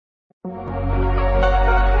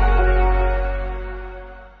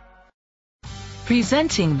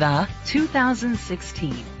Presenting the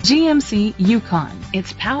 2016 GMC Yukon.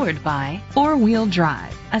 It's powered by four-wheel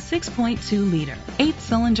drive, a 6.2-liter,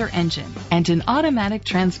 8-cylinder engine, and an automatic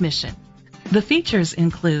transmission. The features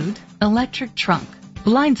include electric trunk,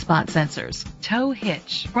 blind spot sensors, tow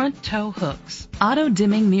hitch, front tow hooks,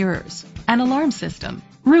 auto-dimming mirrors, an alarm system,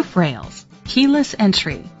 roof rails, keyless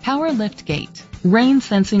entry, power lift gate,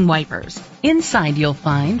 rain-sensing wipers. Inside you'll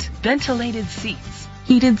find ventilated seats,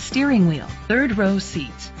 heated steering wheel, third-row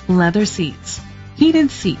seats, leather seats,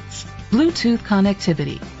 heated seats, Bluetooth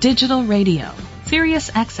connectivity, digital radio, Sirius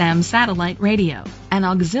XM satellite radio, an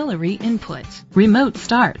auxiliary input, remote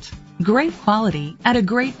start. Great quality at a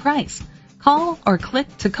great price. Call or click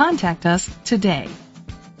to contact us today.